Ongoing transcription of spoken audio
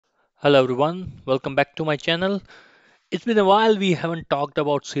Hello everyone, welcome back to my channel. It's been a while we haven't talked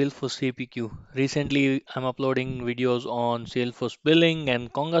about Salesforce CPQ. Recently I'm uploading videos on Salesforce billing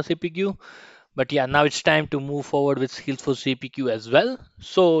and Conga CPQ, but yeah, now it's time to move forward with Salesforce CPQ as well.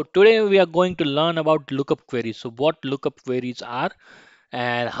 So today we are going to learn about lookup queries. So what lookup queries are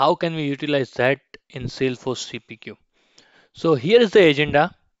and how can we utilize that in Salesforce CPQ. So here is the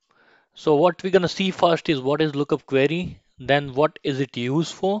agenda. So what we're gonna see first is what is lookup query, then what is it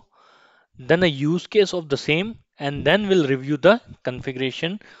used for, then a use case of the same, and then we'll review the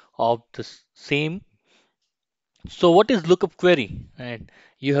configuration of the same. So what is lookup query? Right?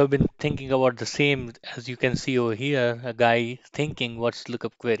 You have been thinking about the same, as you can see over here, a guy thinking what's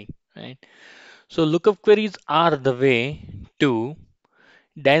lookup query, right? So lookup queries are the way to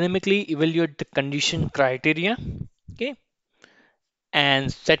dynamically evaluate the condition criteria, okay,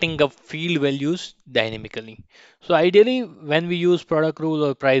 and setting up field values dynamically. So ideally, when we use product rule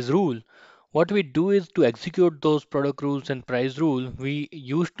or price rule, what we do is to execute those product rules and price rule, we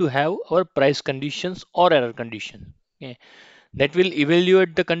used to have our price conditions or error condition. Okay. That will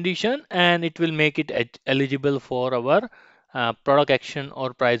evaluate the condition and it will make it eligible for our product action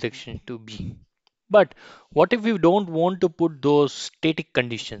or price action to be. But what if we don't want to put those static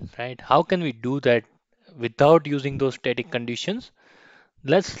conditions, right? How can we do that without using those static conditions?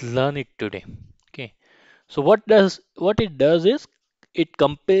 Let's learn it today. Okay. So what it does is it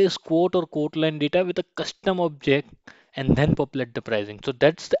compares quote or quote line data with a custom object and then populate the pricing. So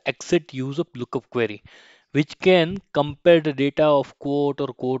that's the exact use of lookup query, which can compare the data of quote or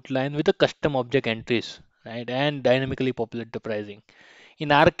quote line with a custom object entries, right, and dynamically populate the pricing. In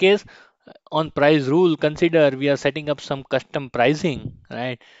our case, on price rule, consider we are setting up some custom pricing,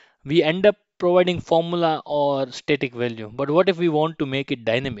 right? We end up providing formula or static value. But what if we want to make it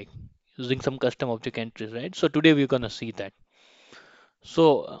dynamic using some custom object entries, right? So today we're gonna see that.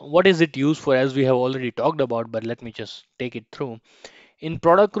 So what is it used for, as we have already talked about, but let me just take it through. In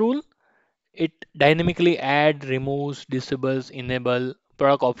product rule, it dynamically add, removes, disables, enable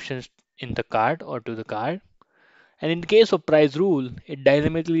product options in the cart or to the cart. And in case of price rule, it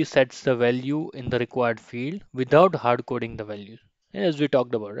dynamically sets the value in the required field without hard coding the values. As we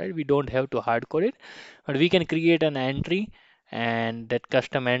talked about, right? We don't have to hard code it, but we can create an entry and that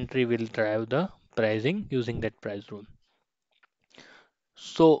custom entry will drive the pricing using that price rule.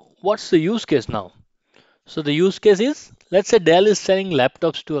 So what's the use case now? So the use case is, let's say Dell is selling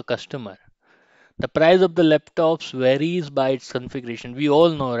laptops to a customer. The price of the laptops varies by its configuration. We all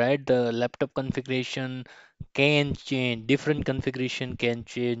know, right? The laptop configuration can change. Different configuration can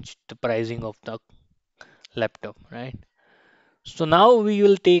change the pricing of the laptop, right? So now we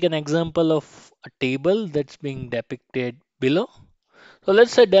will take an example of a table that's being depicted below. So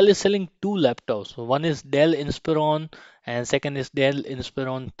let's say Dell is selling two laptops. So one is Dell Inspiron and second is Dell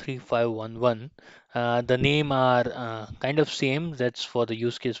Inspiron 3511. The name are kind of same. That's for the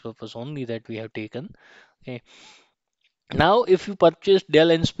use case purpose only that we have taken. Okay. Now, if you purchase Dell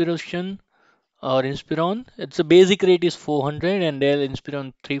Inspiration or Inspiron, its a basic rate is 400 and Dell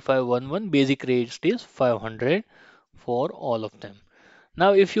Inspiron 3511 basic rate is 500 for all of them.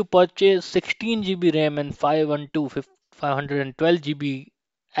 Now, if you purchase 16 GB RAM and 512 GB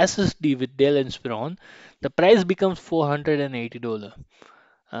SSD with Dell Inspiron, the price becomes $480.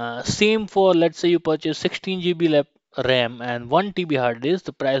 Same for, let's say you purchase 16 GB RAM and 1 TB hard disk,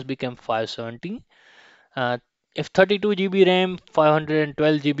 the price becomes 570. Uh, if 32 GB RAM,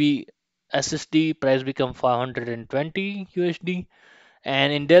 512 GB SSD, price become 520 USD.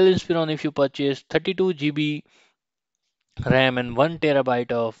 And in Dell Inspiron, if you purchase 32 GB RAM and 1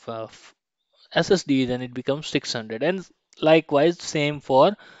 terabyte of SSD, then it becomes 600. And likewise, same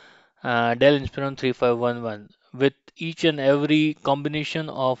for Dell Inspiron 3511. With each and every combination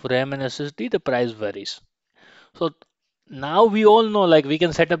of RAM and SSD, the price varies. So now we all know, like, we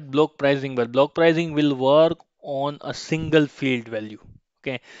can set up block pricing, but block pricing will work on a single field value.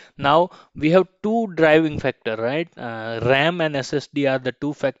 Okay. Now we have two driving factor, right? RAM and SSD are the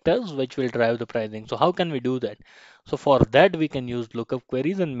two factors which will drive the pricing. So how can we do that? So for that we can use lookup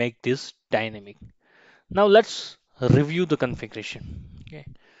queries and make this dynamic. Now let's review the configuration. Okay.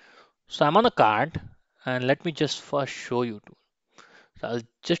 So I'm on a card and let me just first show you. So I'll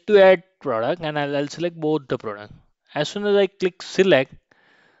just to add product and I'll select both the product. As soon as I click select,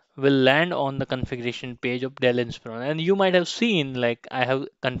 will land on the configuration page of Dell Inspiron. And you might have seen, like, I have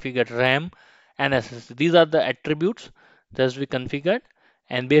configured RAM and SSD. These are the attributes that we configured,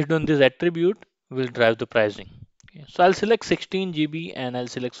 and based on this attribute, we'll drive the pricing. Okay. So I'll select 16 GB and I'll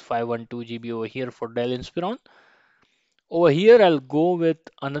select 512 GB over here for Dell Inspiron. Over here, I'll go with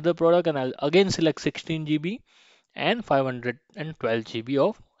another product and I'll again select 16 GB and 512 GB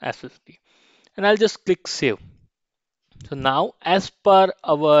of SSD. And I'll just click save. So now as per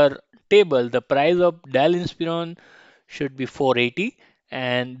our table, the price of Dell Inspiron should be 480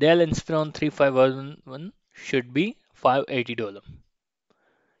 and Dell Inspiron 3511 should be $580.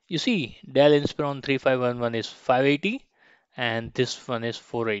 You see, Dell Inspiron 3511 is 580 and this one is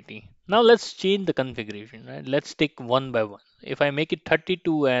 480. Now let's change the configuration, right? Let's take one by one. If I make it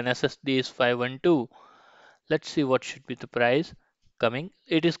 32 and SSD is 512, let's see what should be the price coming.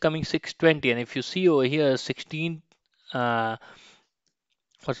 It is coming 620 and if you see over here 16 uh,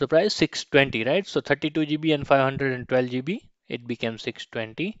 what's the price? 620, right? So 32 GB and 512 GB, it became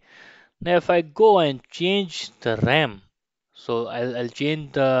 620. Now if I go and change the RAM, so I'll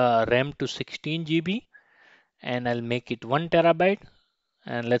change the RAM to 16 GB and I'll make it 1 terabyte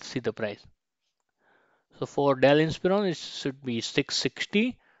and let's see the price. So for Dell Inspiron, it should be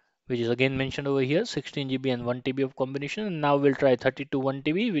 660, which is again mentioned over here, 16 GB and 1 TB of combination. And now we'll try 32 1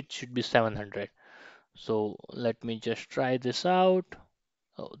 TB, which should be 700. So let me just try this out.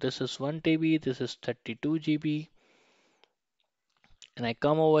 Oh, this is 1 TB, this is 32 GB, and I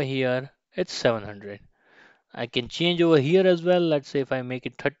come over here, it's 700. I can change over here as well. Let's say if I make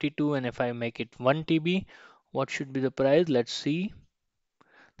it 32 and if I make it 1 TB, what should be the price? Let's see.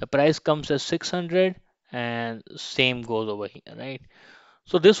 The price comes as 600 and same goes over here, right?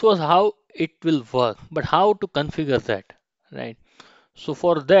 So this was how it will work, but how to configure that, right? So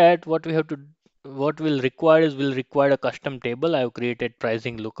for that, what will require is we'll require a custom table. I've created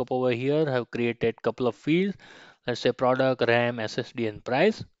pricing lookup over here. I've created couple of fields. Let's say product, RAM, SSD, and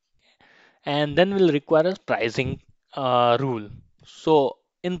price. And then we'll require a pricing rule. So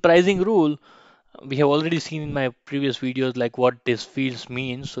in pricing rule, we have already seen in my previous videos like what these fields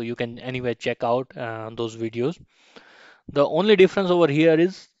mean. So you can anyway check out those videos. The only difference over here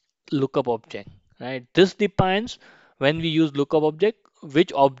is lookup object, right? This defines when we use lookup object,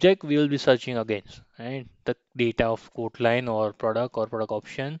 which object we will be searching against, right? The data of quote line or product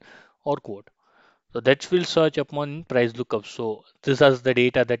option or quote. So that will search upon price lookup. So this is the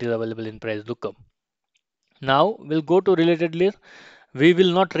data that is available in price lookup. Now we'll go to related list. We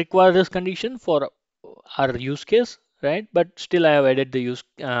will not require this condition for our use case, right? But still I have added the use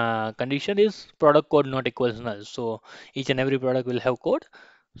condition is product code not equals null. So each and every product will have code.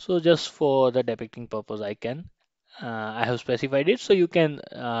 So just for the depicting purpose, I have specified it. So you can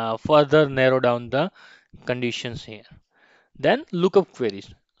further narrow down the conditions here. Then lookup queries.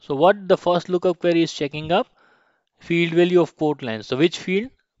 So what the first lookup query is checking up? Field value of quote line. So which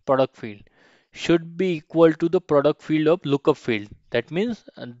field? Product field should be equal to the product field of lookup field. That means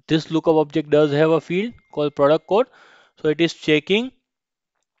this lookup object does have a field called product code. So it is checking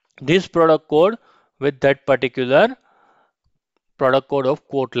this product code with that particular product code of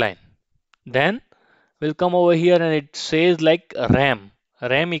quote line. Then we'll come over here and it says like RAM.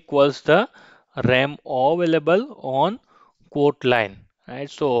 RAM equals the RAM available on quote line. Right.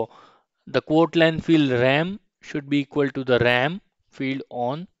 So the quote line field RAM should be equal to the RAM field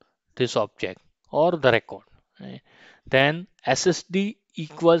on this object or the record. Right? Then SSD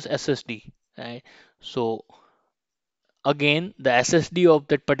equals SSD. Right? So again, the SSD of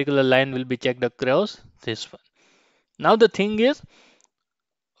that particular line will be checked across this one. Now the thing is,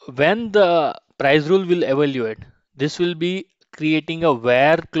 when the price rule will evaluate, this will be creating a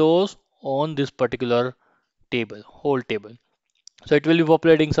where clause on this particular table, whole table. So it will be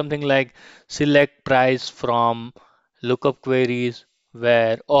populating something like select price from lookup queries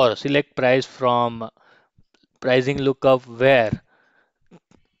where or select price from pricing lookup where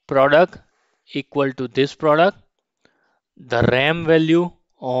product equal to this product, the RAM value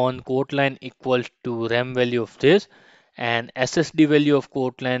on quote line equals to RAM value of this and SSD value of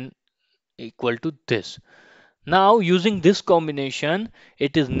quote line equal to this. Now using this combination,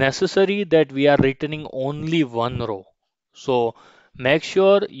 it is necessary that we are returning only one row. So make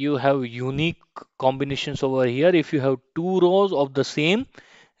sure you have unique combinations over here. If you have two rows of the same,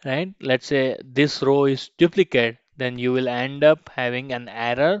 right? Let's say this row is duplicate, then you will end up having an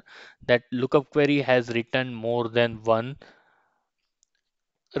error that lookup query has returned more than one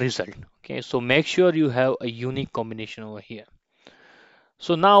result. Okay, so make sure you have a unique combination over here.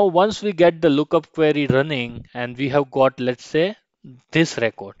 So now once we get the lookup query running and we have got, let's say, this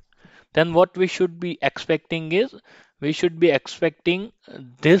record, then what we should be expecting is we should be expecting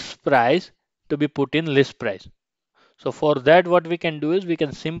this price to be put in list price. So for that, what we can do is we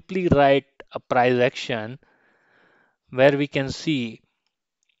can simply write a price action where we can see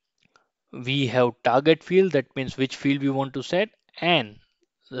we have target field, that means which field we want to set, and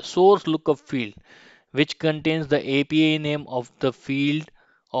the source lookup field, which contains the API name of the field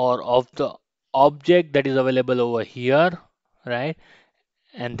or of the object that is available over here, right?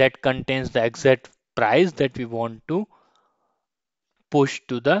 and that contains the exact price that we want to push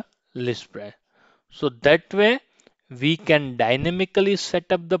to the list price. So that way we can dynamically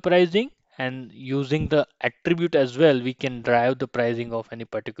set up the pricing, and using the attribute as well, we can drive the pricing of any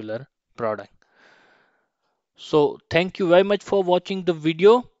particular product. So thank you very much for watching the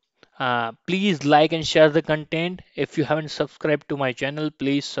video. Please like and share the content. If you haven't subscribed to my channel,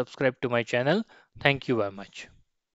 please subscribe to my channel. Thank you very much.